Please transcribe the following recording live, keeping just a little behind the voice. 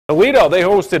Toledo, they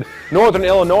hosted Northern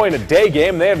Illinois in a day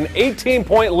game. They had an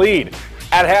 18-point lead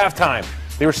at halftime.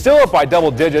 They were still up by double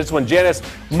digits when Janice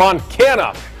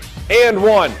Moncana and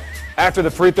one. After the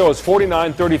free throw is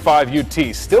 49-35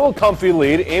 UT. Still a comfy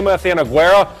lead. Emma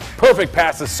Thanaguera, perfect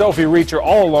pass to Sophie Reacher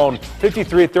all alone,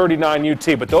 53-39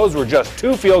 UT. But those were just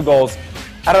 2 field goals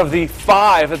out of the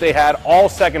 5 that they had all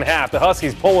second half. The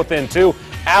Huskies pull within 2.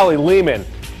 Allie Lehman,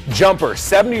 jumper,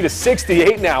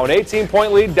 70-68 now. An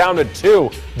 18-point lead down to 2.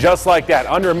 Just like that.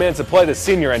 Under a minute to play, the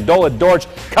senior Andola Dorch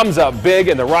comes up big,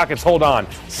 and the Rockets hold on,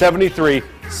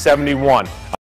 73-71.